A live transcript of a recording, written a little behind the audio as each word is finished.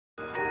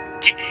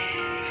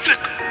Yeah,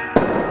 flicker.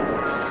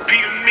 Be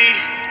with me.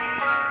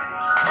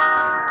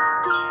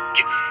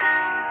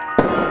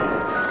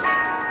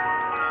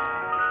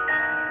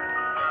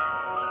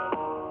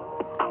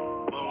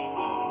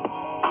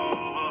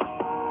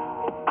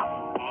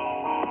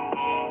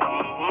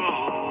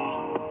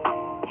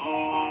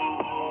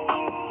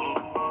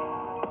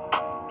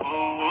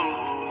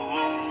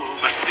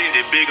 My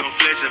city big on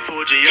flexing,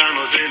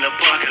 Gianos in the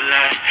parking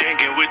lot.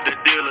 Hanging with the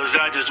dealers,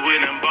 I just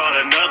went and bought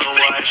another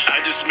watch. I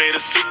just made a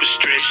super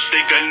stretch,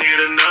 think I need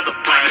another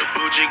pipe.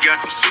 Bougie got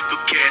some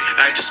super cat,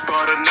 I just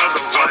bought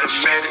another watch.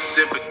 Automatic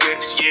zipper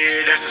decks,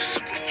 yeah, that's a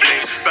super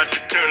flex. About to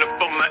turn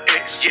up on my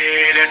ex,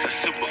 yeah, that's a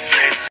super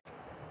flex.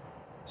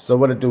 So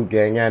what it do,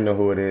 gang? Y'all know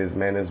who it is,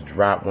 man. It's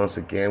Drop once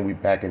again. We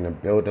back in the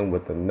building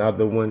with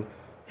another one.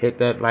 Hit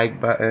that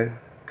like button,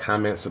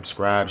 comment,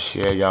 subscribe,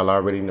 share. Y'all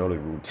already know the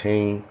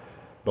routine.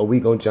 But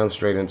we gonna jump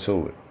straight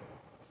into it.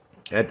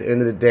 At the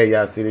end of the day,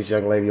 y'all see this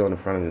young lady on the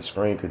front of the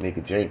screen,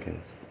 Kenneka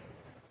Jenkins.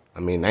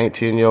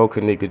 19-year-old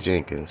Kenneka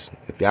Jenkins.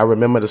 If y'all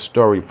remember the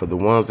story, for the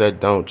ones that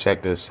don't,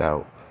 check this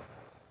out.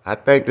 I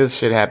think this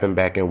shit happened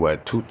back in,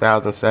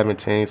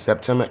 2017,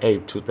 September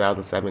 8th,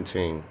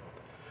 2017.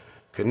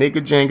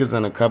 Kenneka Jenkins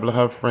and a couple of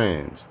her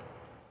friends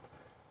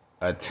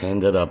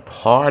attended a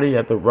party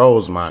at the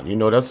Rosemont. You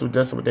know, that's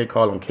what they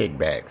call them,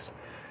 kickbacks.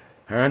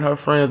 Her and her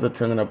friends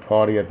attended a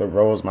party at the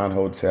Rosemont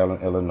Hotel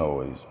in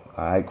Illinois.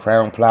 All right,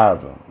 Crown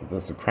Plaza.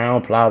 This is the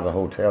Crown Plaza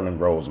Hotel in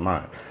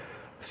Rosemont.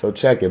 So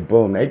check it,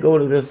 boom. They go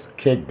to this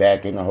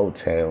kickback in the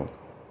hotel.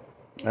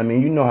 I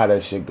mean, you know how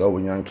that shit go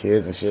with young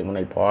kids and shit when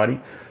they party.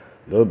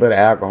 A little bit of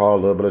alcohol,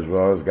 a little bit of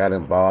drugs got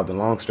involved. And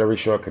long story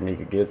short,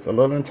 Kenneka gets a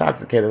little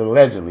intoxicated,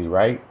 allegedly,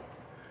 right?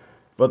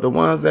 But the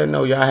ones that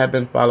know, y'all have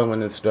been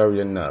following this story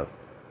enough.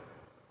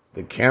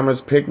 The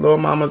cameras pick Lil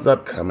Mama's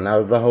up, coming out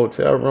of the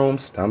hotel room,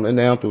 stumbling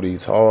down through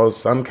these halls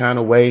some kind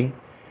of way.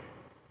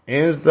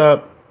 Ends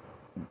up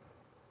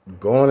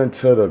going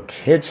into the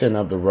kitchen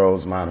of the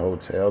Rosemont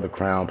Hotel, the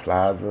Crown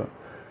Plaza,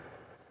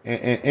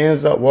 and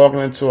ends up walking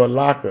into a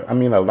locker.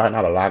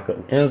 Not a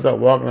locker. Ends up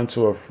walking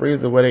into a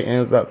freezer where they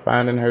ends up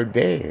finding her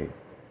dead.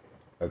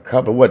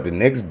 The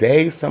next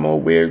day, some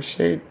old weird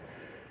shit.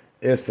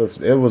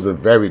 It was a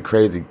very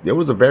crazy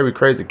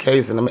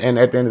case, and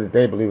at the end of the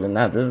day, believe it or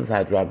not, this is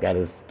how Drop got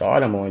his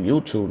stardom on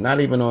YouTube. Not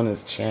even on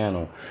his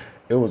channel,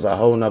 it was a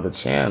whole nother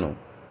channel.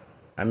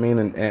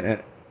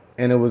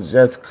 And it was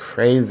just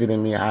crazy to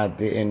me how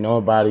didn't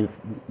nobody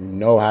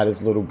know how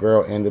this little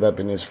girl ended up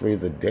in this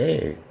freezer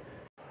dead.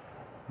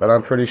 But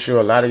I'm pretty sure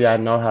a lot of y'all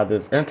know how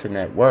this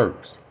internet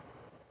works.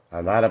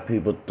 A lot of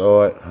people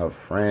thought her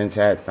friends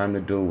had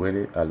something to do with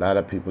it. A lot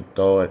of people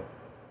thought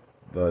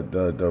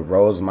the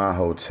Rosemont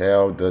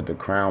Hotel, the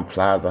Crown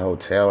Plaza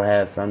Hotel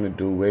had something to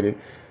do with it.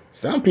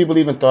 Some people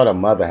even thought her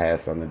mother had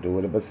something to do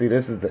with it. But see,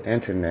 this is the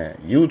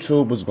internet.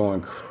 YouTube was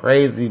going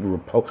crazy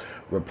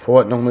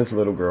reporting on this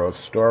little girl's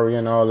story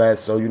and all that.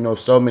 So, you know,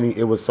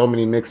 it was so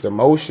many mixed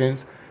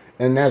emotions.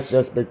 And that's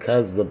just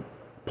because the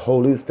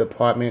police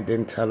department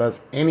didn't tell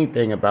us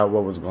anything about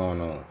what was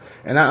going on.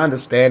 And I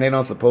understand they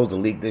don't supposed to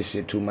leak this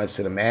shit too much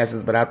to the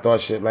masses, but I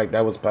thought shit like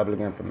that was public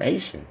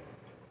information.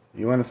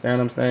 You understand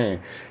what I'm saying?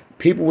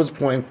 People was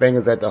pointing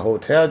fingers at the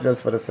hotel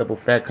just for the simple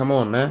fact, come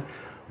on, man.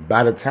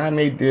 By the time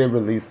they did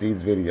release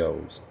these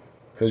videos,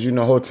 because, you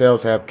know,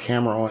 hotels have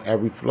camera on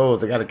every floor.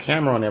 They got a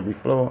camera on every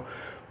floor.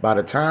 By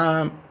the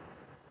time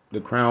the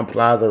Crown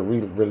Plaza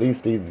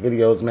released these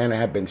videos, man, they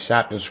had been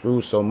shot and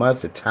screwed so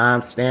much. The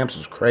timestamps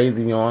was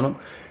crazy on them.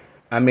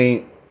 I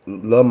mean,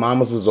 Lil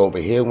Mama's was over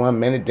here one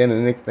minute, then the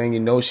next thing you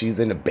know, she's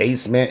in the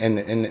basement and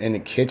in the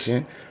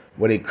kitchen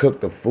where they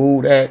cook the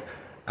food at.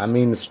 I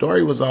mean, the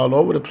story was all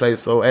over the place.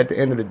 So at the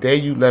end of the day,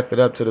 you left it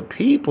up to the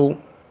people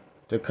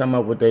to come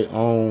up with their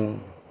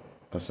own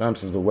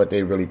assumptions of what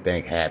they really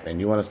think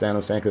happened. You understand what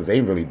I'm saying? Because they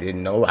really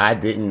didn't know. I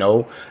didn't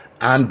know.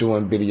 I'm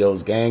doing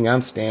videos, gang.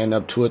 I'm staying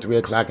up 2 or 3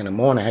 o'clock in the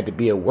morning. I had to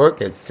be at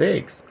work at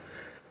 6.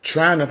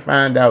 Trying to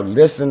find out,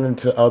 listening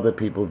to other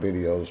people's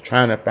videos.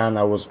 Trying to find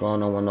out what's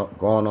going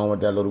on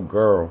with that little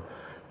girl.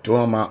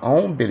 Doing my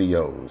own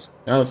videos.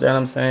 You understand what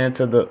I'm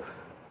saying?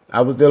 I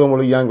was dealing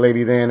with a young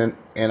lady then,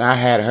 and I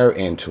had her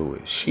into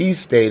it. She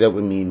stayed up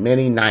with me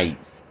many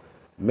nights,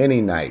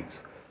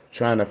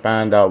 trying to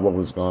find out what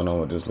was going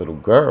on with this little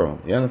girl.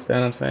 You understand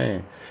what I'm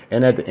saying?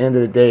 And at the end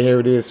of the day, here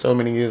it is so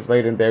many years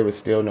later, and there was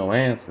still no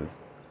answers.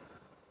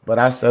 But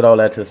I said all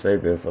that to say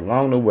this.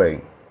 Along the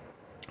way,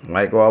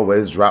 like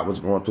always, Drop was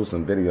going through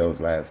some videos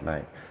last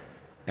night,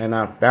 and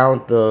I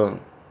found the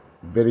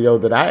video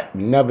that I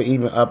never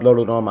even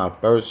uploaded on my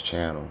first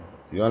channel.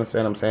 You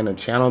understand what I'm saying? The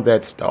channel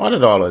that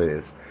started all of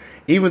this.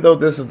 Even though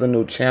this is a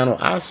new channel,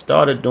 I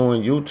started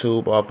doing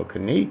YouTube off of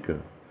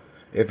Kenneka.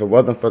 If it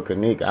wasn't for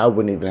Kenneka, I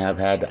wouldn't even have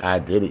had the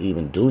idea to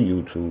even do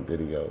YouTube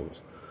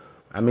videos.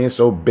 I mean,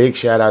 so big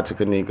shout out to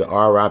Kenneka.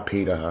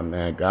 R.I.P. to her,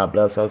 man. God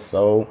bless her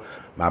soul.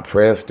 My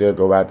prayers still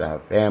go out to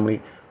her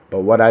family. But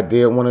what I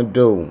did want to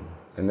do,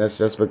 and that's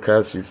just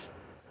because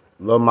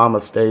Lil Mama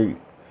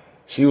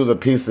she was a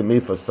piece of me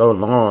for so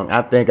long.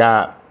 I think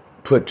I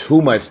put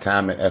too much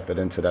time and effort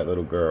into that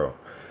little girl.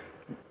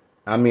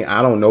 I mean,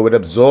 I don't know. It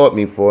absorbed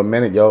me for a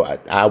minute, yo.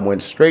 I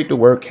went straight to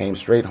work, came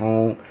straight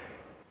home,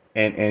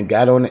 and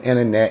got on the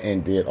internet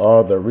and did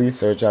all the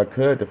research I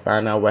could to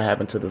find out what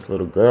happened to this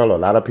little girl. A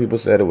lot of people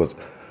said it was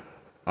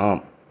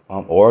um,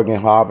 organ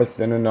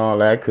harvesting and all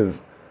that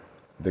because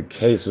the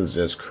case was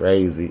just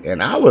crazy.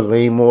 And I would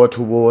lean more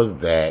towards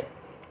that.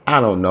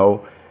 I don't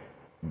know.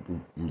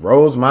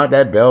 Rosemont,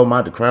 that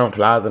Belmont, the Crown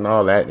Plaza, and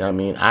all that. I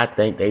mean, I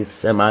think they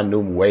semi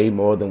knew way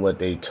more than what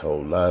they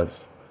told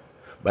us.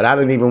 But I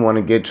didn't even want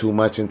to get too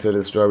much into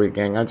the story,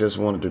 gang. I just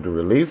wanted to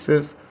release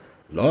this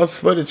lost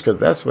footage because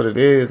that's what it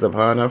is of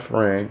her and her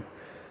friend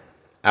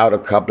out a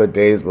couple of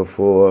days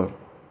before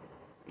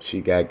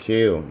she got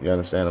killed. You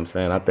understand what I'm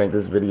saying? I think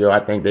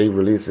they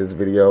released this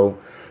video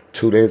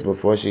 2 days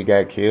before she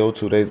got killed,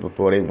 2 days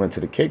before they went to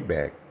the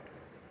kickback.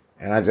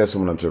 And I just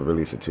wanted to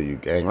release it to you,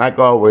 gang. Like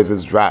always,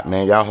 it's dropped,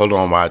 man. Y'all hold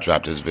on while I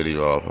drop this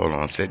video off. Hold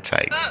on, sit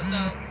tight.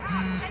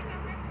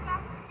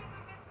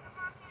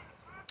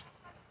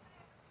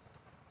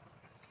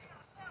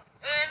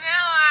 And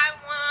now I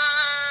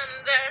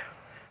wonder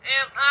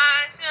if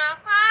I shall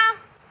fall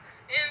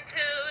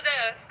into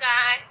the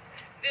sky.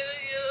 Do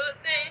you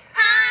think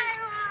I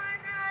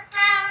wanna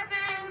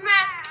thousand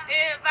miles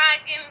if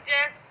I can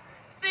just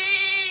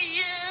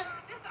see you?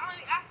 This is the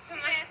only option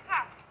I have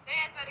top. They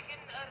had to get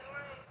in the other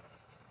room.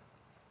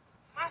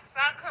 My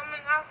sock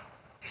coming off.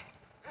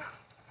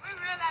 We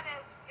realized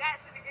that we got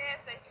to the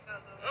gas station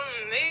though.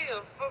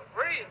 Nigga, for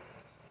real.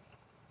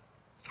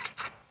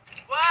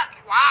 What?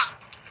 Wow.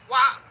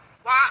 Wow.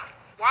 Wow,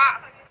 wow,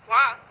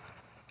 wow.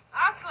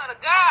 I swear to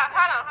God.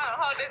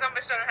 Hold this. I'm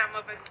going to show you how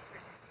much it is.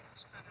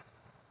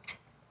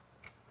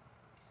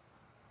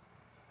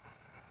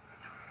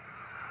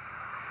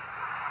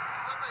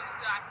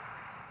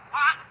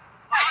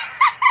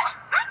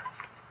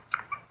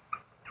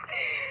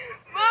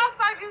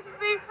 Motherfuckers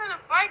be finna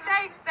break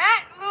their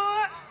back,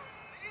 Lord.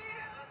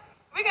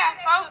 We got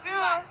 4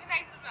 viewers.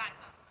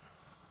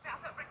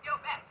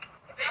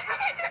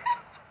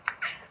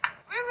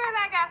 We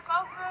really got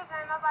 4 viewers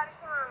and nobody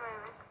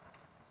coming.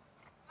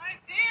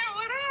 Like, damn,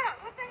 what up?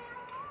 What the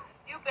hell?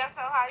 You bet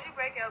so hard, you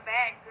break your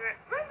back, girl.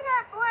 Remember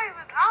that boy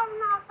was all in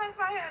our face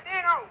right here?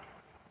 There go.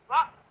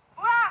 Boy,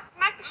 I'll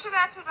smack the shit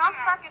out you. Don't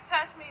fucking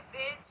touch me,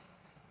 bitch.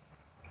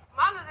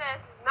 My little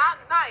ass is not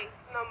nice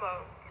no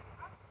more.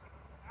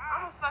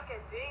 I'm a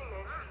fucking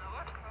demon. I don't know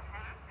what's going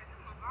on.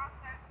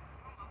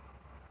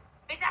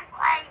 Bitch, I'm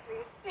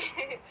crazy.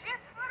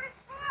 Bitch, what is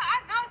fuck? I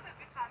know it's a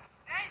bitch like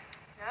that.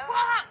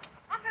 What?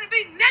 I'm gonna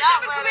be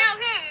naked from out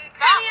here.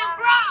 Penny and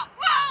bra.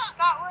 What?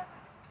 Stop what?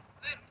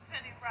 Little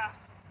penny and bra.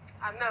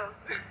 I know.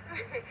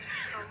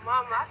 Oh,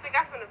 mama, I think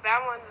I'm finna buy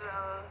one of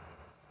those.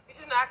 You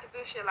should know I can do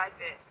shit like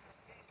that.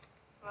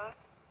 What?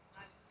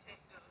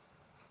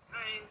 I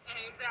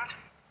ain't about.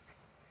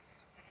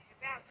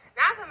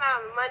 Now I'm talking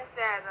about on the money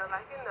side though,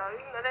 like you know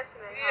that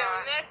shit ain't hard. Yeah,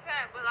 on that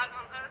side, but like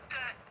on the other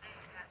side,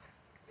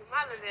 you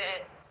mother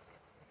that.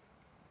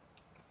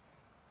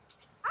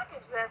 I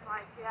can dress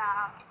like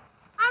y'all.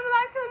 I'm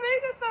like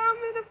Kenneka told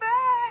me the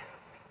bag.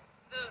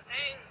 Look,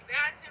 ain't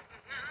vouching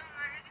for nothing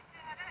like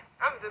that.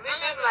 I'm gonna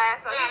delete this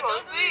last so you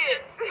won't see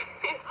it.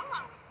 I'm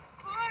gonna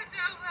record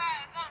your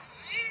ass on the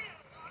news.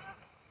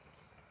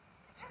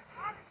 It's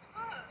hot as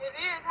fuck. It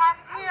is hot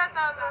as hell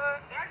though,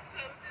 Lord. Dirty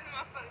shit, this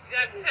motherfucker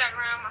jack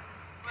around my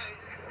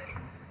face.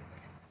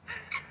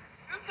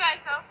 You play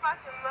so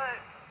fucking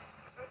much.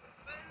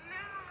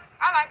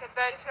 I like a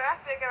dirty shirt. I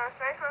still got on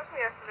same clothes from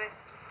yesterday.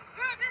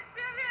 Girl, this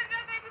still is.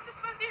 Girl, they just a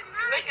fucking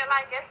night. Looking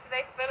like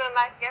yesterday, feeling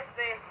like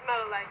yesterday, and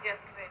smelling like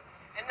yesterday.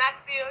 And I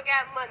still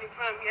got money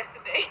from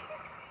yesterday.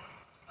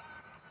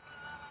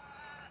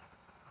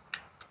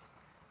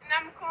 And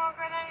I'm a corn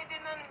girl, I ain't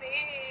did nothing to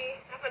me.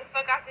 I'm gonna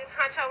fuck out this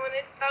honcho in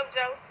this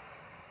dojo.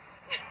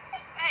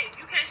 Hey,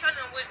 you can't show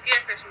them which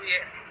gas station we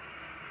at.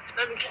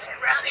 Let me get it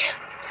around here.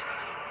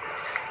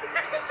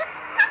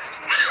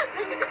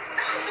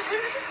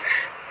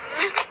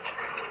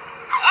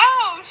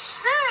 Oh,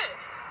 shit.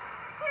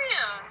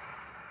 Damn.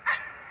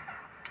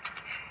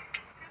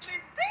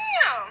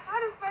 Damn. How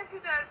the fuck you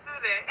just do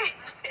that?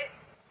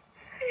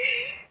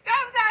 That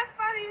was just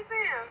funny as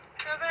hell.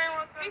 Cause they ain't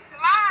want to. He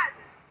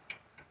sliding.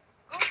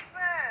 Go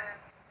fast.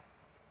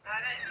 Now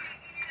that he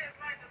is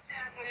right up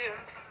there. Yeah.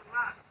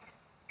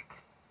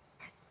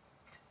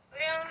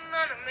 They don't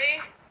know none of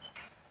me.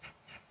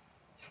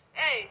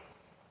 Hey.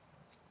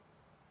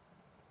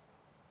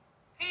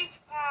 Peach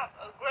pop,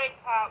 a grape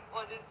pop,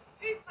 or this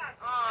fruit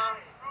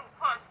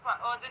punch pop,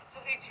 or this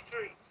Tahiti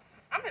tree.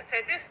 I'm gonna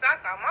take this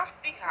sock out my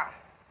feet hot.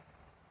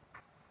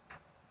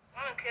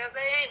 I don't care if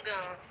they ain't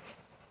done.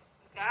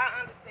 I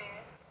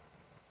understand.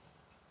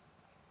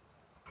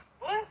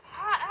 Boy, it's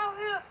hot out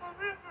here for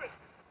real.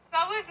 So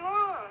which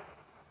one?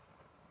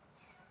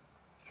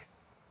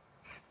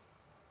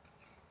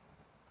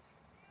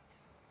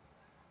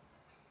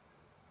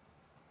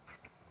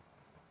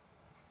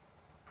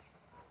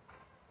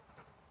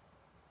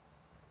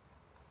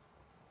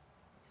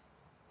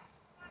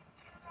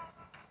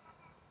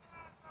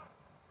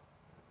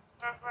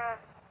 Right.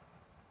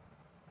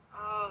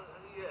 Oh,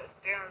 yeah,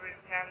 they don't really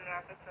have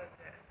nothing to touch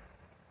that.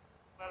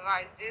 But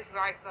like this,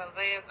 like the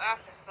last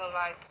option, so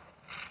like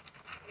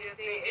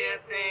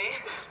everything.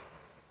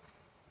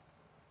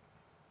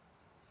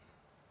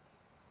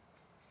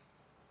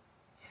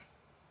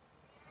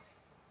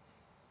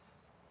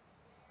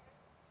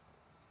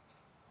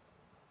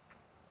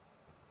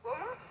 Well,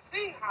 my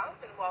feet, I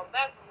can walk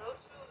back with no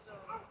shoes on.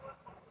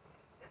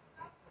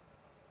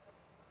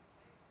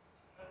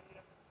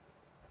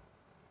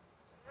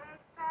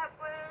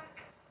 Sideways.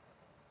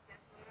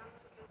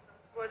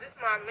 Well, this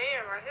my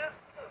man right here.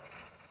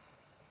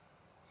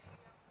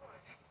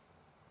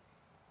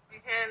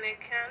 Behind that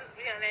counter,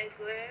 behind that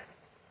glass.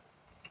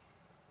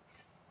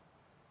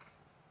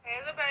 Hey,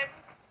 little baby.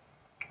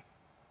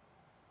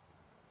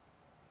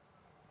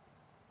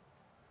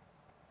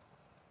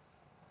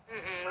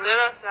 Let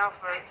us out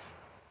first.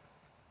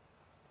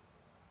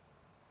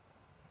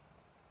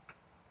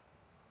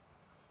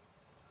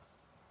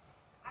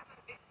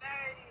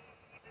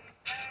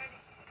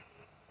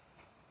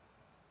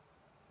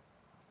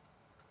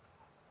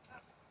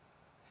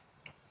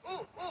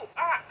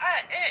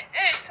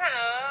 Turn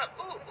up.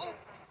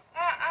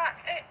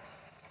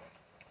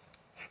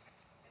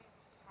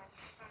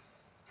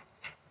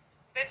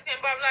 Bitch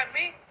can't walk like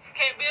me.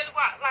 Can't barely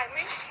walk like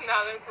me. No,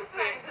 let me put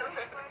that.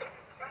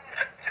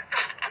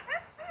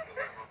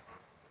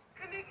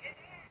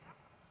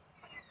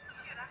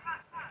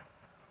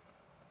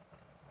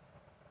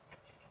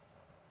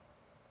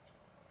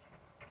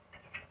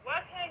 Why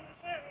can't you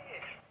turn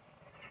it?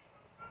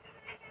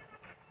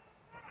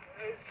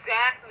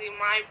 Exactly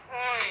my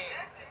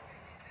point.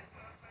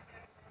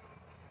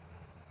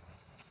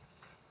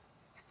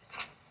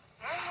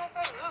 I don't know if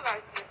they look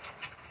like this.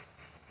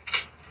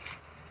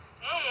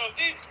 I don't know if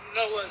these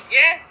know what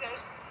gas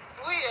is.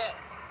 Weird.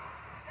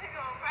 They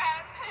gonna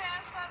ride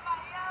past us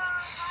like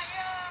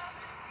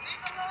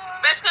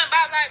bitch can't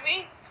walk like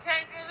me.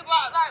 Can't really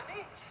walk like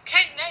me.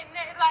 Can't name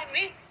like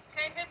me.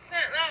 Can't 50%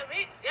 like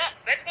me. Yeah,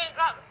 bitch can't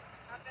walk.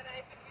 I bet I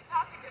ain't finna be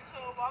talking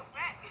until I walk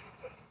back.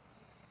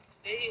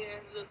 They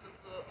is looking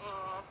for,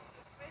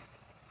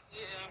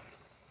 yeah.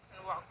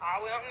 And walk all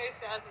the way on this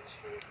side of the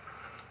street.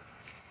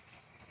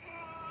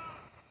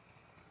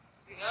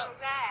 Yup.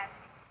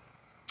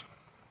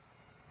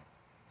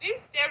 These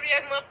stereo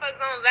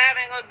motherfuckers on live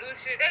ain't gonna do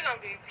shit. They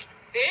gonna be,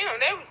 damn,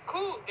 that was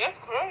cool. That's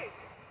crazy.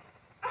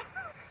 Yeah,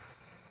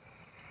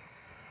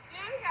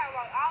 we gotta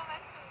walk all the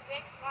way to the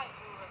next light.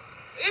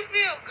 It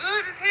feel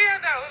good as hell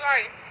though.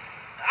 Like,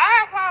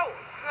 I walk,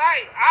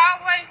 like,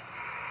 all the way.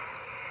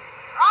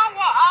 I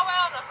walk all the way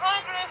on the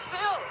 100 and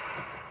feel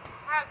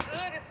how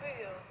good it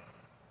feels.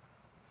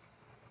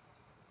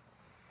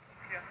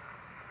 Yeah.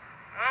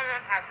 I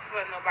don't have to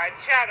fuck nobody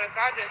chatter, so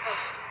I just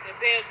hope that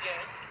they'll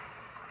just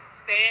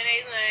stay in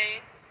their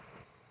lane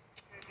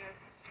and just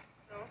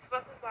don't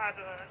fucking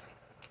bother us.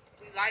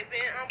 We like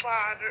being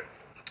unbothered.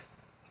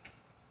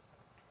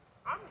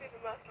 I'm getting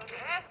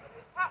motherfucking ass with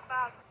this pop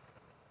bottle.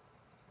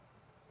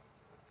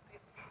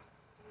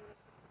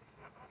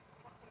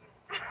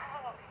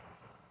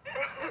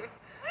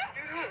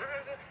 You don't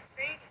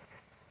understand.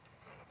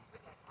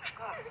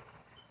 God.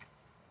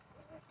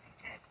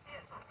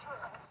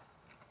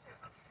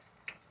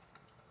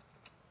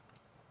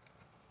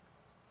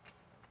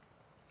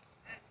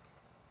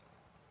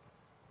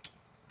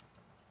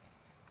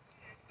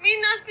 Me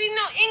not speak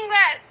no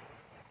English.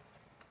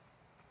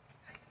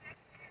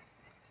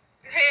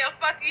 Hell,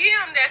 fuck you,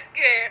 I'm that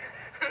scared.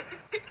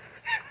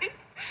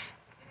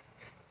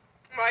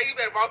 Ma, you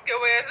better walk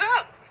your ass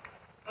up,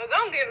 cause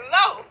I'm getting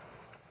low.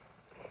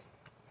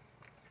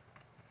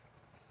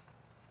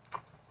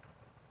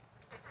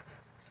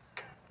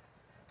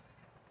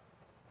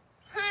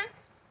 Huh?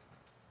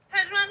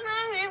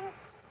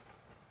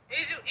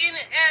 Is you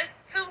eating ass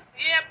too?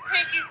 Yeah,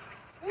 Pinky.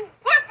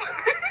 What?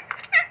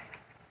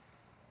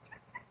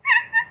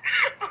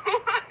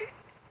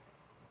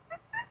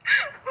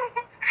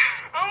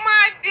 Oh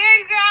my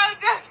dick, girl,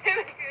 just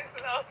gonna get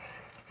slow.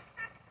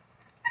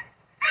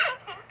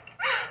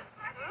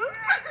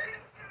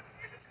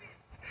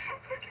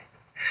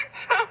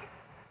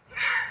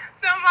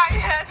 Somebody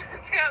had to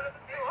tell us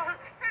to work.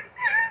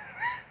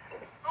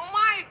 Oh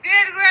my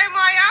dead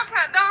grandma, y'all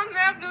don't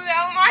never do that.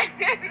 Oh my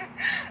dead,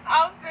 I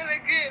was finna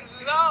get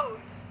low.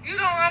 You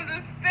don't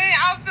understand.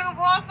 I was finna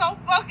walk so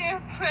fucking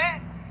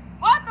fast.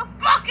 What the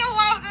fuck you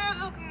out there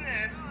looking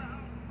at?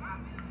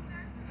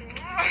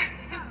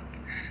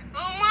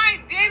 Oh my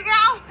dead grandma,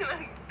 I was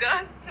finna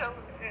dust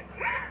over there.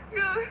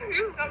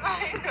 You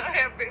somebody know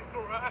that bitch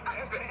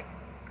crying.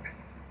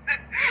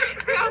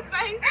 Your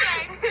face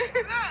like,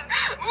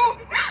 ooh.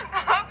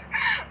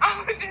 I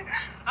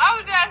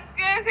was just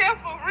scared here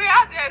for real. I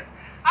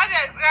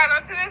just grabbed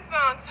onto this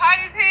phone tight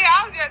as hell. I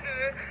was just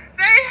gonna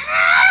say,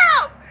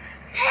 help!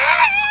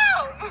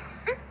 Help!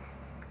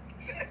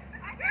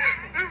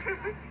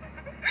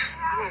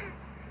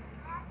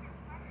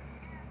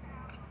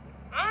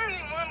 I don't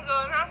even want to go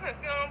and I'm gonna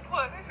sit on the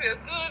porch. It feels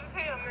good as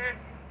hell, man.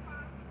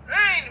 I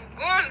ain't even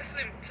going to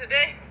sleep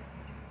today.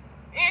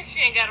 And she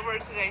ain't gotta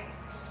work today.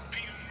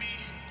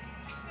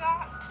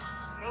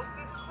 No 6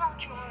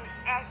 o'clock, you want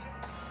to ask you?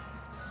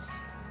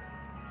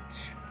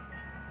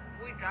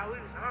 we thought we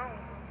was on.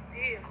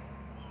 Yeah.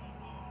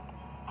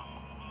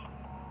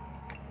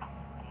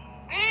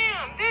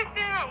 Damn, this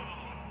damn.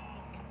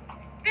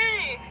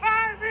 Dang,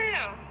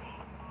 5-0.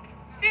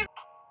 Shit.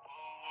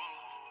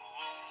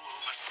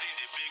 I seen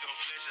it big on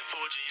flesh and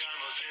 4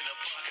 Gianos in the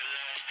parking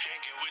lot.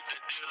 Hanging with the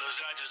dealers,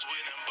 I just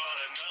went and bought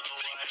another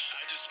watch.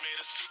 I just made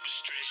a super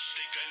stretch,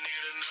 think I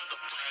need another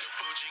pipe.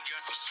 Bougie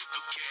got some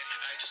super cat,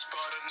 I just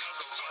bought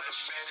another one.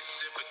 Automatic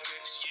zipper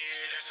catch,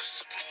 yeah, that's a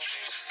super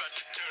flex. About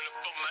to turn up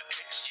on my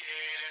ex,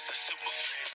 yeah, that's a super flex.